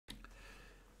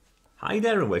Hi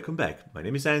there and welcome back. My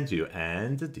name is Andrew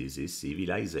and this is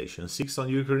Civilization 6 on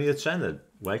your Korean channel.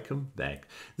 Welcome back.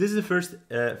 This is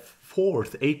the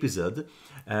fourth episode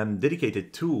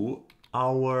dedicated to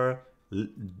our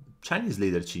Chinese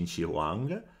leader Qin Shi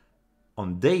Huang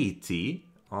on Deity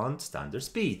on standard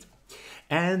speed.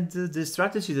 And the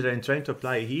strategy that I'm trying to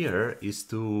apply here is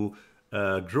to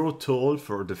grow tall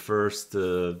for the first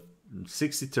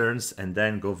 60 turns and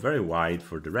then go very wide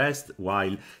for the rest,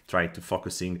 while trying to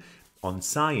focusing on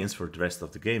science for the rest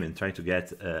of the game and trying to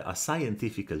get a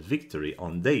scientific victory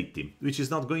on Deity, which is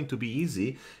not going to be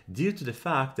easy due to the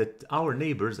fact that our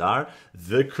neighbors are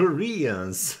the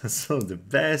Koreans. So the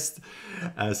best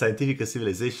scientific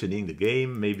civilization in the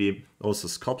game. Maybe also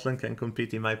Scotland can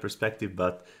compete in my perspective,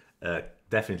 but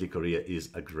definitely Korea is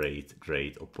a great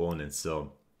opponent.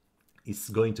 So it's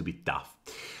going to be tough.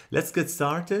 Let's get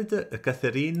started.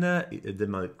 Catherine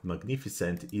the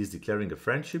Magnificent is declaring a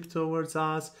friendship towards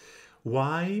us.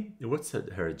 Why? What's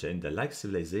her agenda? Like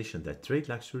civilization that trade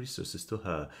luxury resources to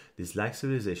her. Dislike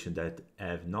civilization that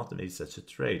have not made such a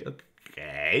trade.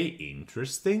 Okay,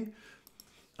 interesting.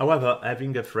 However,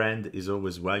 having a friend is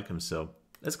always welcome, so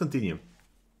let's continue.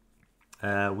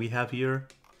 We have here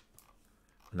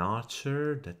an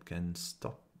archer that can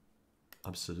stop.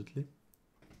 Absolutely.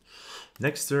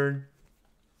 Next turn.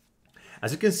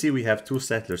 As you can see, we have two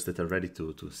settlers that are ready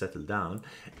to settle down.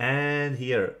 And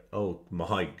here, oh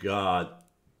my god,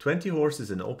 20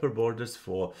 horses and upper borders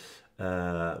for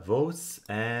votes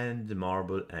and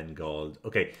marble and gold.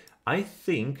 Okay, I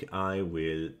think I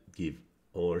will give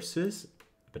horses,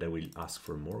 but I will ask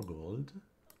for more gold.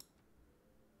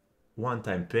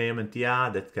 One-time payment,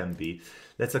 yeah, that can be.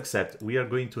 Let's accept. We are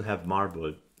going to have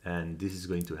marble, and this is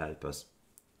going to help us.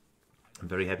 I'm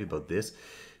very happy about this.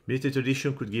 Military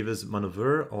tradition could give us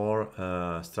maneuver or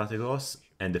strategos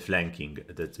and the flanking,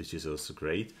 which is also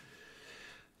great.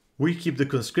 We keep the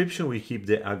conscription, we keep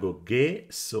the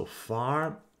agoge so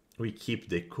far. We keep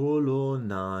the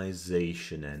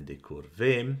colonization and the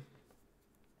corvée.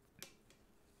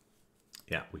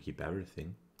 Yeah, we keep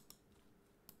everything.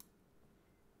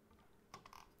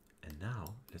 And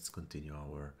now let's continue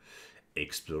our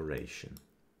exploration.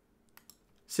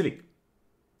 Civic.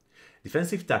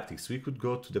 Defensive tactics. We could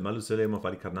go to the Mausoleum of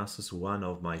Halicarnassus, one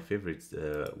of my favorite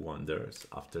wonders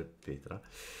after Petra,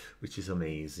 which is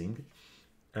amazing.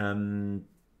 The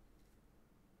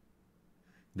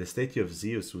Statue of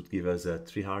Zeus would give us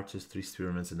 3 archers, 3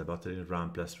 spearmen, and a battering ram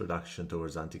plus reduction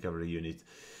towards anti-cavalry unit.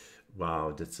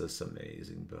 Wow, that's just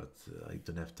amazing, but I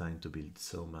don't have time to build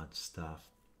so much stuff.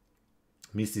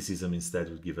 Mysticism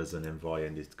instead would give us an envoy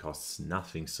and it costs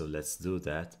nothing, so let's do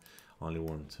that. Only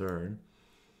one turn.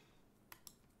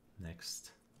 Next.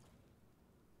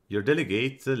 Your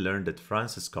delegate learned that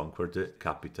France has conquered the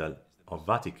capital of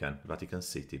Vatican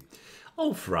City.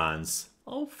 Oh, France.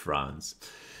 Oh, France.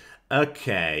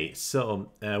 Okay,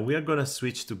 so we are going to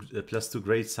switch to +2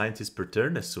 great scientists per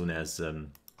turn as soon as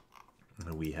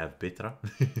we have Petra,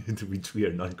 which we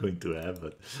are not going to have.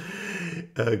 But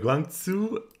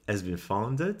Guangzhou has been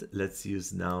founded. Let's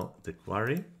use now the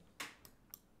quarry.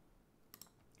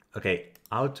 Okay,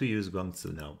 how to use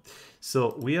Guangzhou now?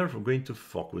 So we are going to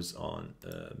focus on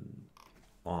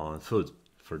food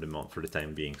for the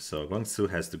time being. So Guangzhou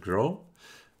has to grow.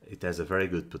 It has a very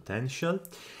good potential,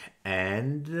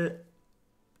 and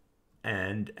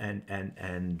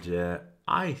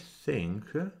I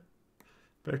think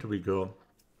where do we go?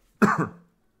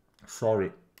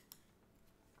 Sorry,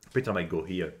 Petra might go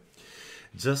here.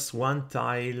 Just one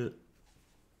tile.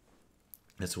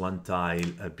 That's one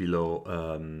tile below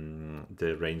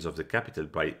the range of the capital,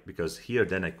 because here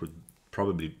then I could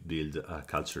probably build a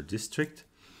culture district.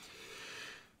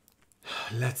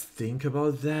 Let's think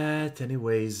about that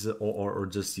anyways, or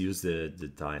just use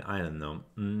the tile. I don't know.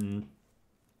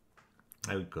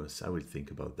 I will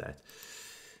think about that.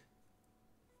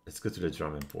 Let's go to the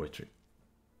drum and poetry.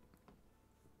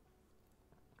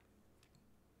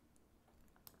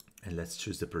 And let's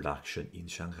choose the production in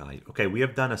Shanghai. Okay, we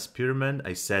have done a spearman.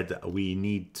 I said we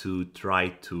need to try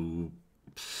to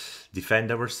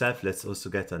defend ourselves. Let's also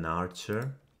get an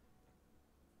archer.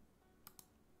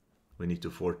 We need to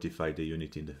fortify the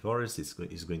unit in the forest. It's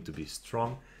going to be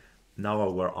strong. Now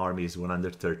our army is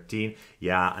 113.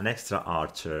 Yeah, an extra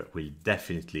archer will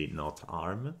definitely not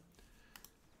harm.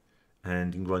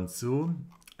 And in Guangzhou,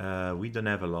 we don't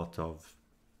have a lot of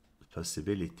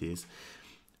possibilities.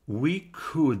 We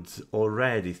could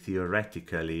already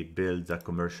theoretically build a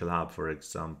commercial hub, for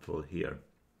example, here.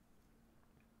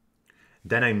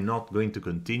 Then I'm not going to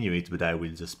continue it, but I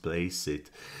will just place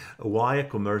it. Why a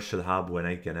commercial hub when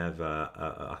I can have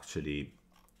actually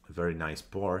a very nice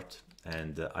port?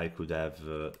 and I could have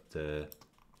the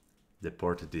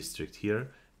port district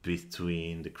here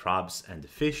between the crabs and the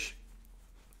fish.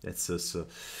 That's also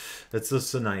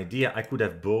an idea. I could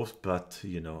have both, but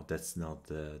you know, that's not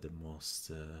the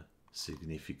most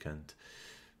significant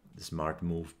smart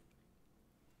move.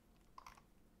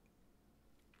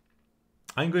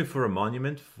 I'm going for a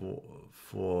monument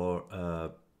for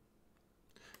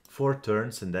 4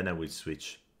 turns, and then I will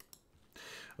switch.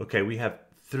 Okay, we have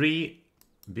 3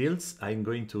 builds. I'm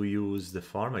going to use the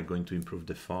farm. I'm going to improve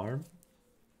the farm.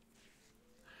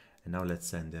 And now let's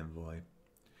send envoy.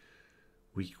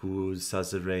 We could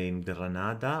suzerain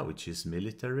Granada, which is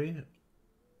military.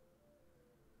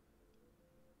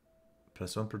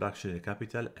 +1 production in the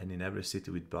capital and in every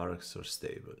city with barracks or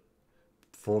stable.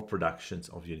 4 productions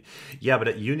of units. Yeah,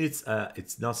 but units,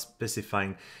 it's not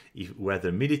specifying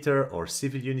whether military or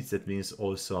civil units. That means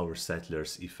also our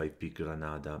settlers. If I pick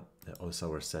Granada,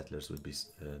 also our settlers will be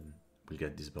will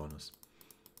get this bonus.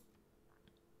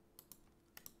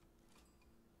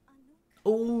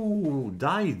 Oh,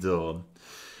 Dido.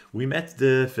 We met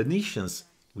the Phoenicians.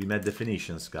 We met the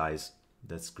Phoenicians, guys.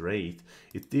 That's great.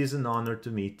 It is an honor to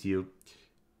meet you.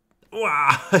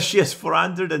 Wow, she has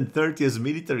 430 as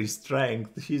military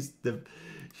strength. She's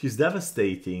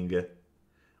devastating.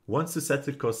 Wants to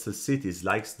settle coastal cities,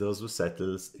 likes those who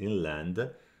settles inland,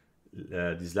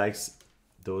 dislikes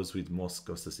those with most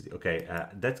coastal city. Okay,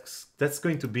 that's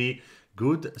going to be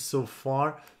good so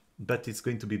far, but it's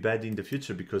going to be bad in the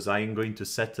future because I am going to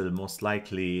settle most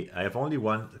likely. I have only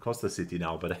 1 coastal city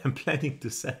now, but I'm planning to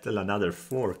settle another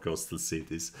 4 coastal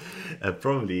cities.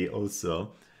 Probably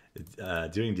also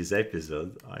during this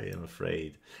episode, I am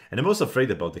afraid. And I'm also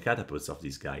afraid about the catapults of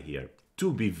this guy here,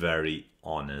 to be very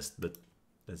honest, but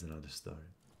that's another story.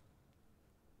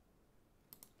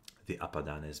 The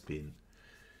Apadan has been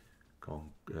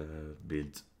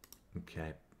built.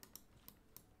 Okay.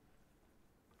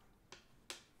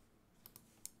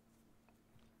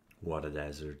 What a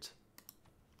desert.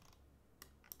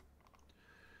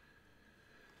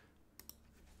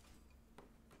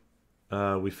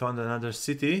 We found another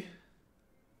city.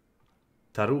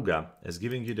 Taruga is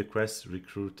giving you the quest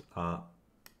recruit a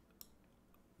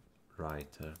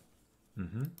writer.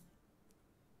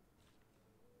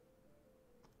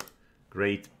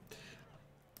 Great.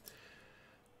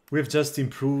 We have just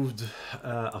improved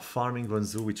a farm in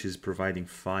Guangzhou, which is providing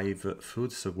 5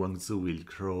 food, so Guangzhou will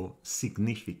grow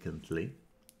significantly.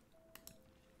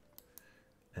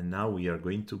 And now we are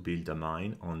going to build a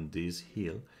mine on this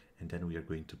hill, and then we are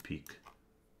going to pick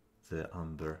the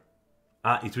amber.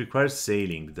 Ah, it requires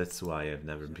sailing, that's why I've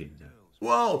never been there.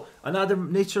 Whoa, another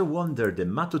nature wonder, the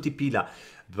Matutipila,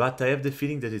 but I have the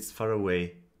feeling that it's far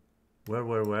away.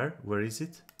 Where is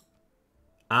it?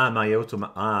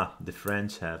 Ah, the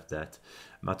French have that.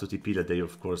 Matutipila, they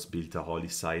of course built a holy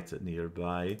site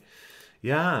nearby.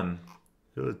 Yeah,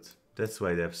 good. That's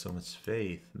why they have so much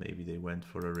faith. Maybe they went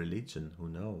for a religion, who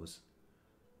knows?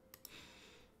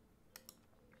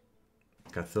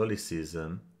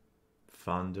 Catholicism,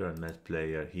 founder, unmet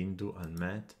player, Hindu,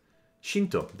 unmet.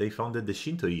 Shinto, they founded the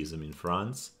Shintoism in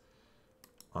France.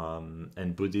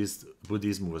 And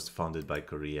Buddhism was founded by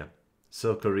Korea.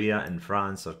 So Korea and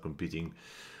France are competing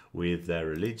with their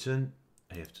religion.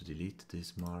 I have to delete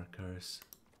these markers.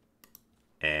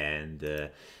 And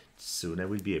soon I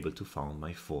will be able to found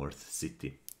my 4th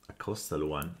city. A coastal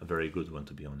one, a very good one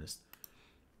to be honest.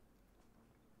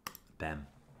 Bam.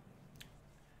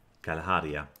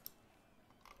 Kalharia.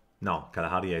 No,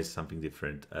 Kalharia is something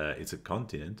different. It's a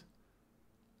continent.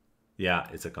 Yeah,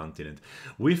 it's a continent.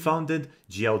 We founded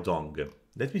Jiaodong.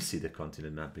 Let me see the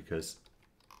continent map because...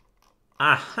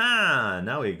 Aha!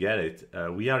 Now we get it.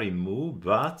 We are in Mu,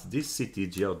 but this city,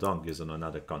 Jiaodong, is on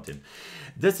another continent.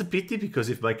 That's a pity because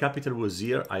if my capital was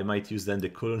here, I might use then the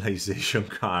colonization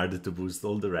card to boost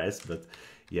all the rest. But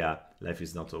yeah, life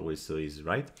is not always so easy,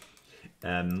 right?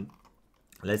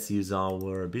 Let's use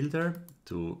our builder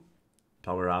to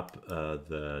power up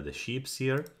the ships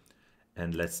here.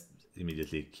 And let's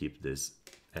immediately keep this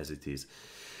as it is.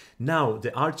 Now,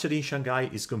 the archery in Shanghai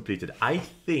is completed. I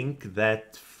think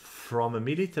that from a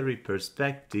military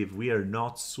perspective, we are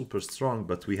not super strong,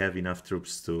 but we have enough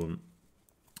troops to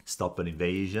stop an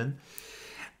invasion.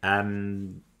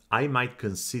 I might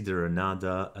consider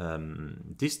another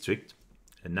district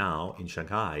now in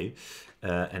Shanghai,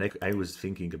 and I was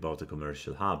thinking about a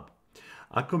commercial hub.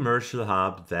 A commercial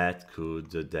hub that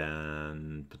could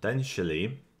then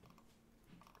potentially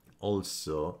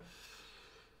also...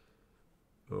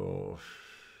 Oh,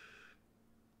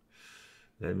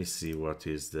 let me see which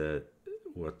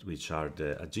are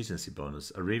the adjacency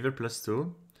bonus. A river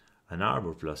 +2, an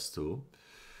arbor +2.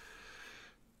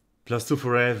 +2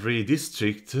 for every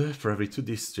district, for every 2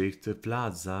 district,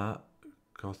 Plaza,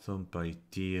 Cotton,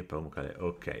 Paiti, Pamukkale.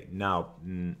 Okay, now,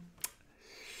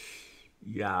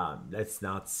 yeah, that's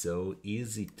not so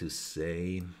easy to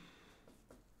say.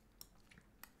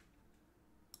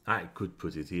 I could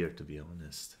put it here, to be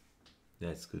honest.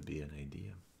 That could be an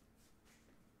idea.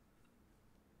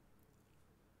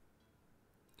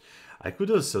 I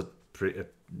could also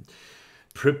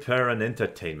prepare an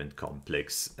entertainment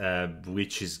complex,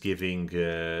 which is giving,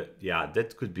 yeah,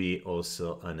 that could be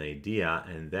also an idea.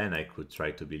 And then I could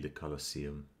try to build a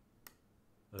Colosseum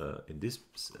in this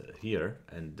here,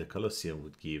 and the Colosseum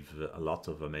would give a lot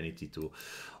of amenity to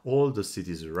all the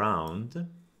cities around.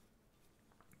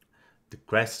 The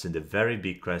question, the very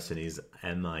big question is,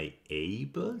 am I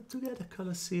able to get a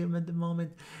Colosseum at the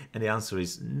moment? And the answer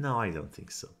is no, I don't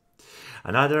think so.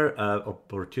 Another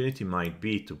opportunity might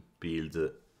be to build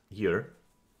here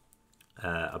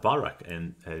a barrack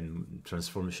and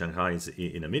transform Shanghai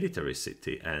in a military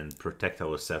city and protect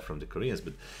ourselves from the Koreans.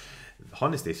 But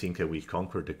honestly, I think I will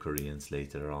conquer the Koreans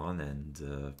later on,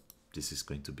 and this is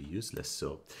going to be useless.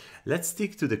 So let's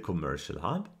stick to the commercial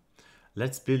hub.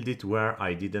 Let's build it where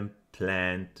I didn't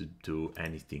plan to do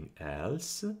anything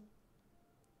else.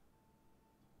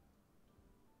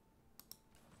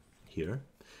 Here.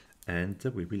 And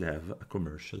we will have a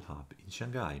commercial hub in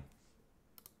Shanghai.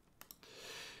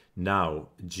 Now,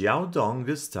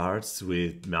 Jiaodong starts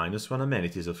with -1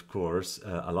 amenities, of course,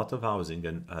 a lot of housing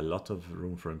and a lot of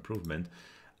room for improvement.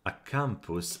 A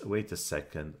campus, wait a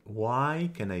second,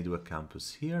 why can I do a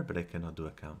campus here, but I cannot do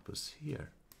a campus here?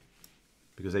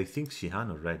 Because I think Xi'an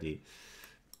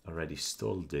already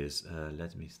stole this.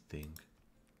 Let me think.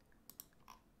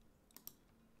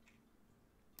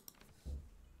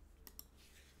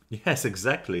 Yes,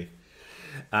 exactly.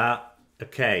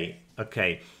 Okay.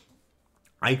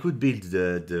 I could build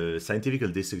the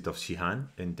scientific district of Xi'an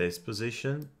in this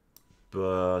position,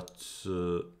 but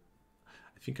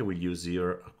I think I will use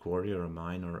here a quarry or a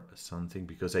mine or something,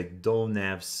 because I don't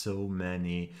have so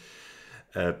many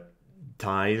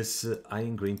tiles. I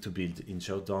am going to build in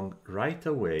Jiaodong right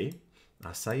away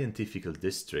a scientific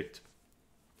district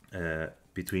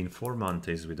between 4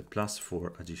 mountains with a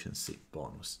 +4 adjacency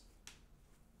bonus.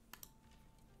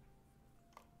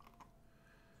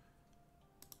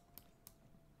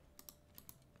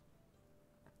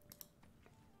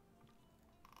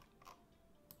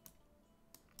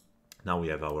 Now we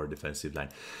have our defensive line.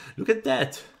 Look at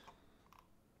that!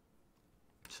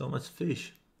 So much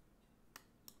fish.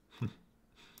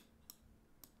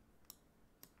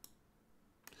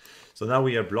 So now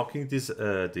we are blocking this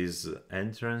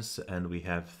entrance, and we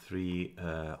have 3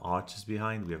 archers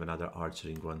behind. We have another archer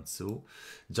in Guangzhou.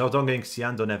 Jiaodong and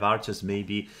Xi'an don't have archers.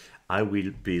 Maybe I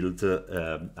will build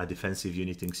a defensive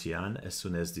unit in Xi'an as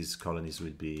soon as these colonies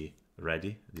will be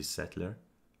ready, this settler.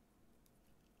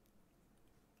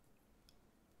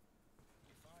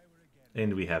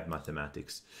 And we have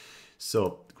mathematics.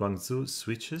 So Guangzhou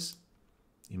switches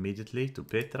immediately to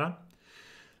Petra,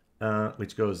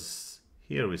 which goes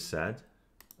here, we said.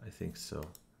 I think so.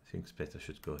 I think Petra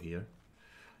should go here.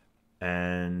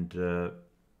 And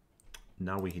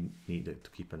now we need to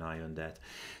keep an eye on that.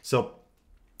 So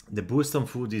the boost on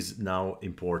food is now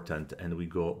important, and we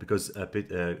go, because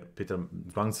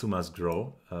Guangzhou must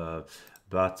grow.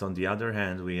 But on the other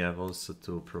hand, we have also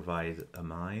to provide a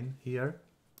mine here.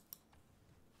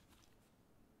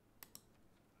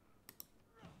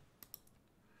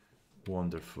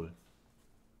 Wonderful.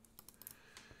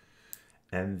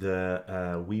 And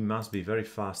we must be very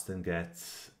fast and get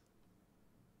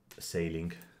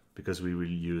sailing, because we will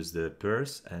use the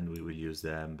purse and we will use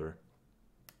the amber.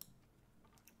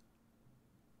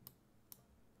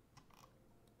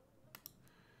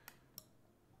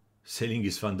 Sailing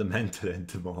is fundamental at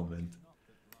the moment.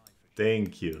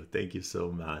 Thank you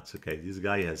so much. Okay, this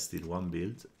guy has still 1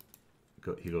 build.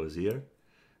 He goes here.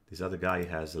 This other guy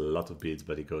has a lot of builds,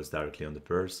 but he goes directly on the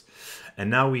purse. And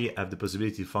now we have the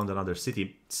possibility to found another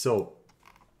city. So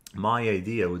my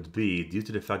idea would be, due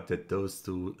to the fact that those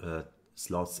 2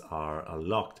 slots are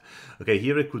locked. Okay,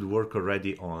 here I could work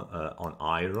already on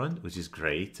iron, which is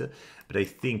great. But I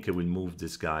think I will move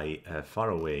this guy far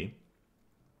away.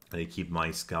 And I keep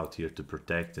my scout here to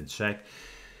protect and check.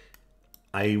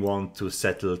 I want to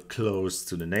settle close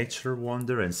to the nature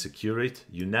wonder and secure it.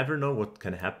 You never know what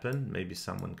can happen. Maybe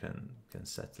someone can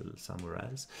settle somewhere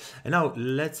else. And now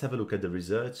let's have a look at the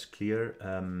research. Clear.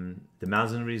 The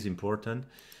masonry is important.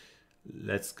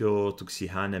 Let's go to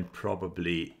Xi'an and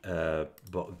probably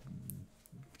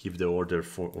give the order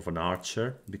of an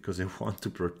archer, because I want to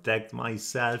protect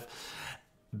myself.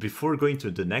 Before going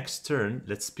to the next turn,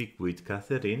 let's speak with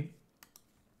Catherine.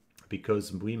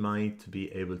 because we might be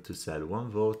able to sell. One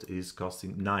vote is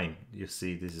costing 9. You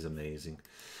see, this is amazing.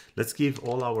 Let's give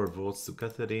all our votes to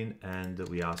Catherine, and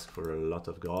we ask for a lot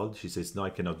of gold. She says, no, I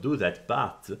cannot do that,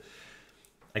 but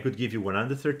I could give you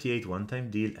 138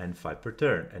 one-time deal and 5 per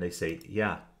turn. And I say,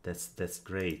 yeah, that's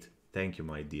great. Thank you,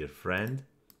 my dear friend.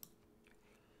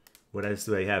 What else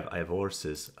do I have? I have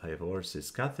horses. I have horses.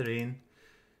 Catherine,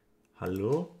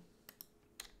 hello.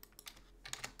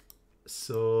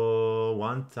 So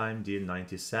one-time deal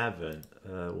 97.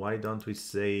 Why don't we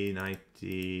say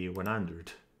 90,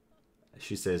 100?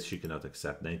 She says she cannot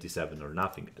accept 97 or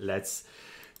nothing. Let's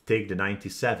take the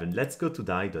 97. Let's go to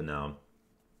Dido now.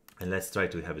 And let's try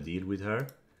to have a deal with her.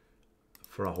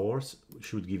 For a horse,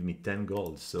 she would give me 10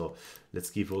 gold. So let's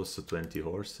give also 20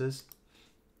 horses.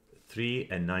 3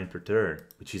 and 9 per turn,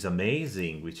 which is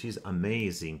amazing,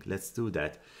 Let's do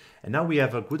that. And now we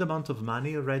have a good amount of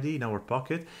money already in our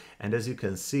pocket. And as you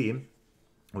can see,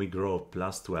 we grow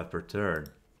plus 12 per turn.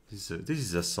 This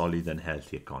is a solid and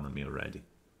healthy economy already.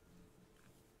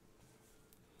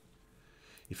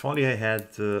 If only I had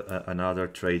another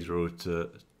trade route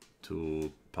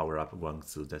to power up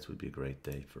Guangzhou, that would be a great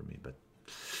day for me. But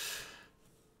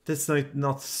that's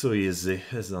not so easy.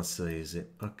 It's not so easy.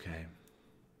 Okay.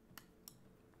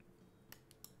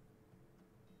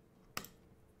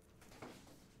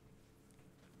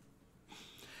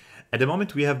 At the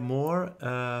moment, we have more.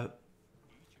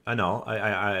 No,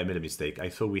 I made a mistake. I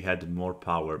thought we had more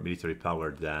power, military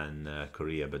power than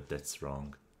Korea, but that's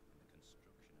wrong.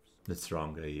 That's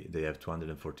wrong. They have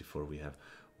 244. We have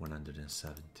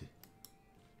 170.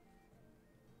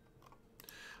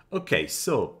 Okay,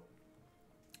 so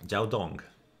Jiaodong.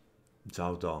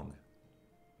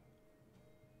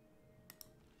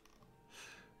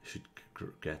 Should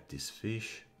get this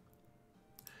fish.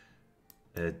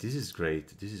 This is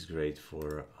great. This is great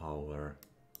for our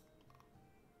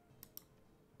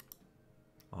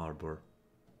harbor.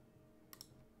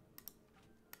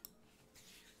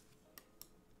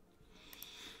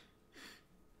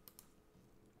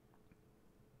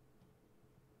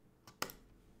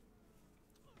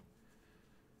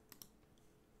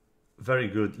 Very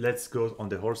good. Let's go on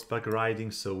the horseback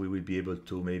riding, so we will be able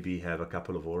to maybe have a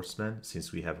couple of horsemen.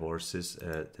 Since we have horses,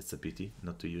 that's a pity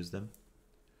not to use them.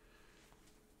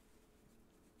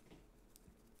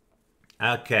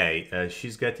 Okay,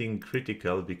 she's getting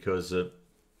critical because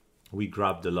we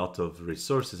grabbed a lot of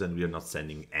resources and we are not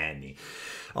sending any.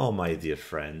 Oh, my dear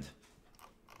friend.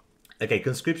 Okay,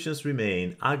 conscriptions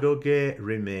remain, agoge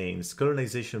remains,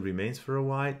 colonization remains for a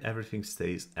while, everything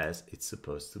stays as it's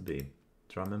supposed to be.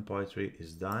 Drum and poetry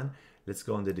is done. Let's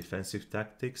go on the defensive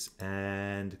tactics,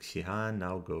 and Xi'an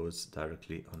now goes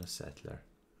directly on a settler.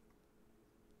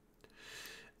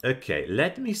 Okay,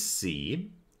 let me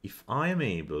see if I am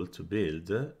able to build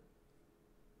the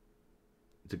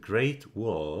Great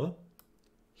Wall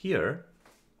here,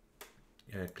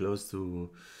 close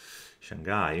to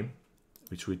Shanghai,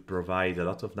 which would provide a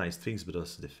lot of nice things, but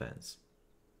also defense.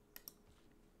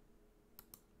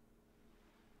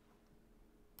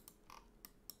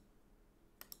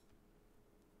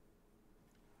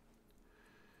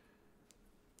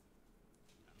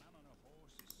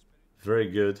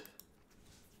 Very good.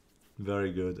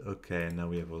 Very good. Okay, now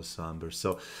we have also amber.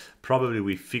 So probably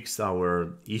we fixed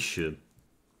our issue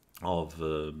of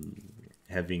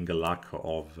having a lack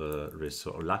of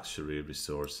luxury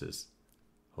resources,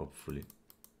 hopefully.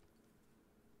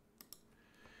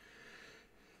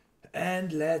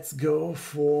 And let's go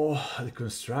for the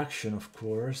construction, of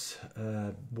course.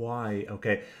 Why?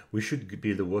 Okay, we should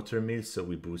build a water mill, so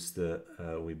we boost the...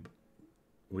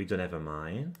 we don't have a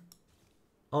mine.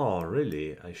 Oh,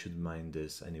 really? I should mine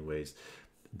this anyways.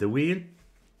 The wheel,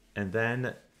 and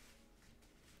then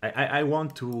I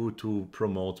want to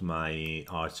promote my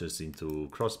archers into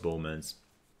crossbowmen,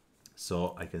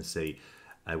 so I can say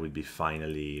I will be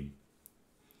finally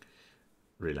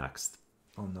relaxed.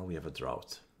 Oh no, we have a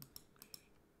drought.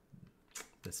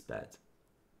 That's bad.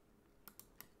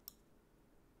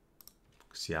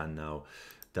 Xi'an now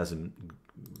doesn't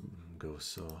go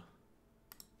so...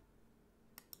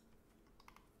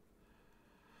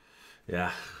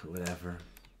 Yeah, whatever.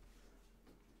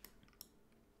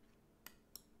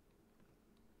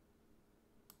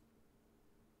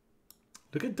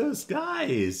 Look at those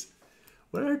guys!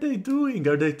 What are they doing?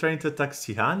 Are they trying to attack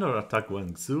Xi'an or attack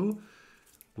Guangzhou?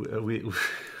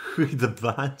 With a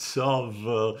bunch of,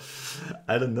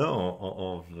 I don't know,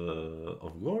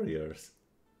 of warriors.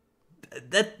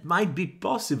 That might be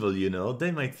possible, you know.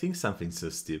 They might think something so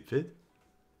stupid.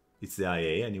 It's the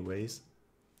IA anyways.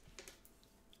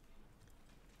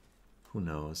 Who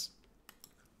knows?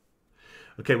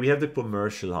 Okay, we have the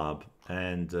commercial hub.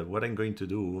 And what I'm going to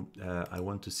do, I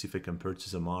want to see if I can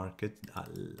purchase a market.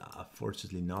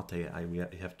 Unfortunately not, I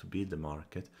have to build the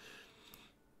market.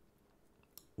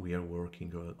 We are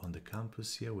working on the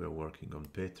campus here, we are working on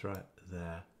Petra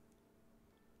there.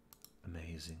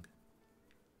 Amazing.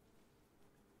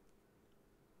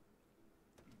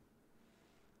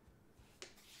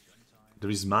 There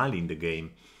is Mali in the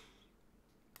game.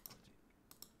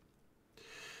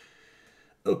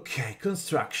 Okay,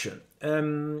 construction.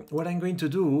 What I'm going to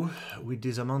do with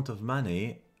this amount of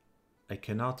money, I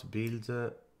cannot build,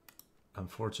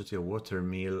 unfortunately, a water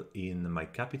mill in my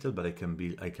capital, but I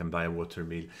can buy a water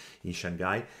mill in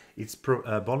Shanghai. It's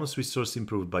bonus resource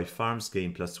improved by farms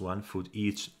gain +1 food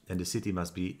each, and the city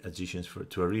must be adjacent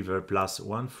to a river,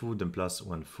 +1 food and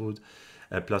 +1 food,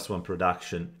 +1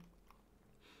 production.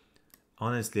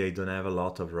 Honestly, I don't have a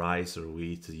lot of rice or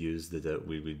wheat to use that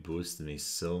will boost me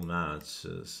so much.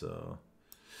 So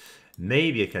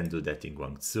maybe I can do that in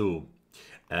Guangzhou.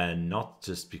 And not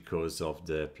just because of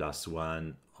the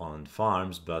 +1 on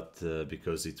farms, but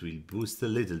because it will boost a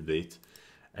little bit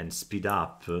and speed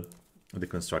up the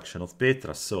construction of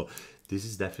Petra. So this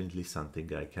is definitely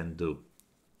something I can do.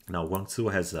 Now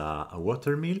Guangzhou has a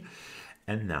water mill,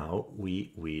 and now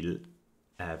we will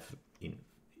have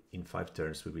in 5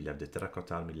 turns we will have the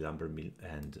terracotta mill, lumber mill,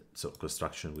 and so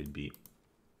construction will be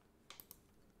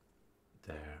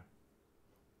there.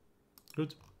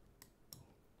 Good.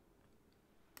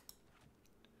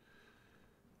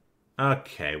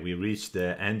 Okay, we reached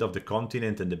the end of the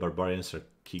continent and the barbarians are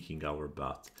kicking our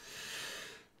butt.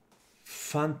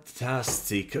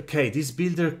 Fantastic. Okay, this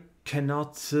builder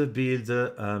cannot build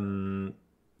a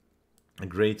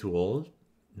great wall.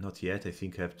 Not yet. I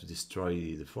think I have to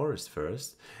destroy the forest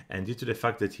first. And due to the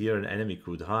fact that here an enemy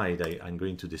could hide, I'm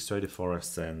going to destroy the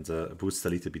forest and boost a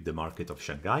little bit the market of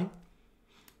Shanghai.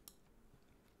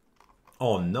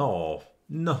 Oh no.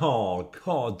 No,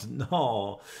 God,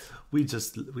 no. We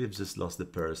have just lost the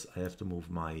purse. I have to move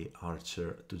my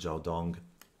archer to Jiaodong.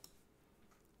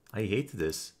 I hate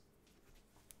this.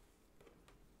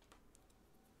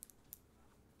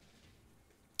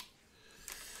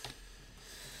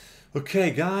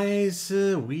 Okay, guys,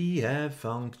 we have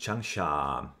found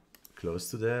Changsha, close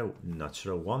to the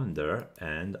natural wonder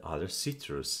and other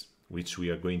citrus, which we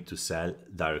are going to sell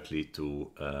directly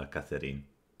to Catherine.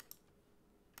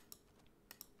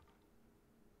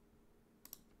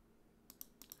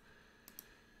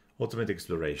 Ultimate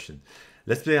exploration.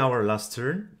 Let's play our last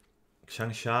turn.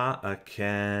 Changsha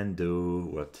can do...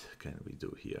 What can we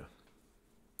do here?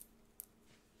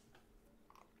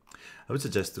 I would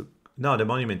suggest to... No, the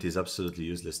monument is absolutely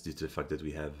useless due to the fact that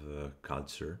we have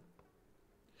culture.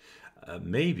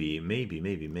 Maybe.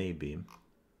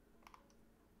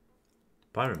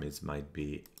 Pyramids might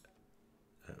be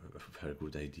a very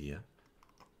good idea.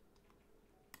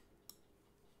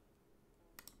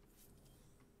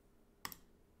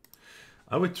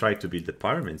 I would try to build the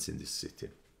pyramids in this city.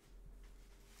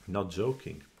 Not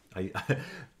joking.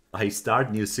 I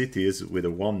start new cities with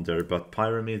a wonder, but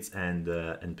pyramids and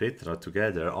Petra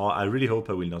together. Oh, I really hope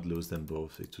I will not lose them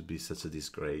both. It would be such a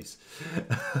disgrace.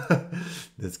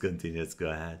 Let's continue. Let's go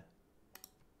ahead.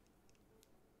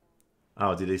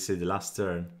 Oh, did I say the last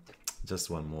turn? Just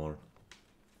one more.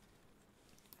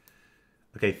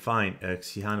 Okay, fine.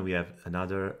 Xihan, we have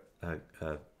another,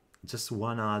 just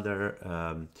one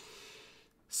other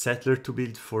settler to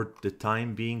build for the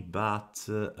time being, but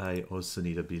I also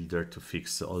need a builder to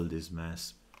fix all this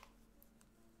mess.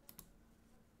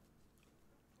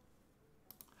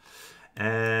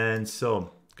 And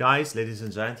so, guys, ladies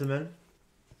and gentlemen,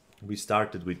 we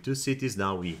started with 2 cities,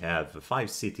 now we have 5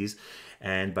 cities,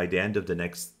 and by the end of the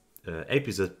next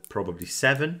episode, probably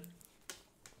 7,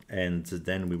 and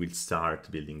then we will start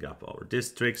building up our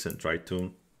districts and try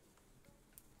to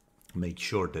make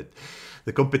sure that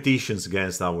the competitions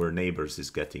against our neighbors is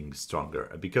getting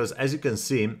stronger, because as you can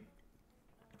see,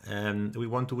 we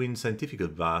want to win scientific,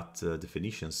 but the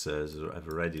Phoenicians have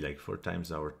already like 4 times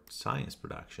our science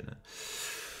production.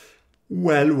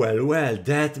 Well,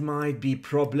 that might be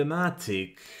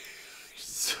problematic.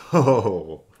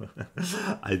 So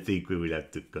I think we will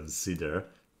have to consider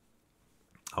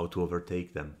how to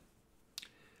overtake them.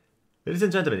 Ladies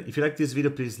and gentlemen, if you like this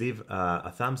video, please leave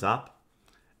a thumbs up.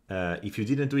 If you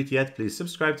didn't do it yet, please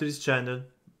subscribe to this channel.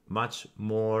 Much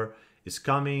more is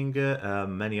coming,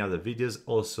 many other videos,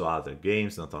 also other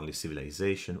games, not only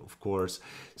Civilization, of course.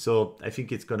 So I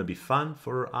think it's going to be fun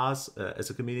for us as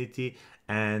a community.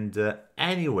 And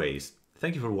anyways,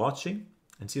 thank you for watching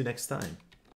and see you next time.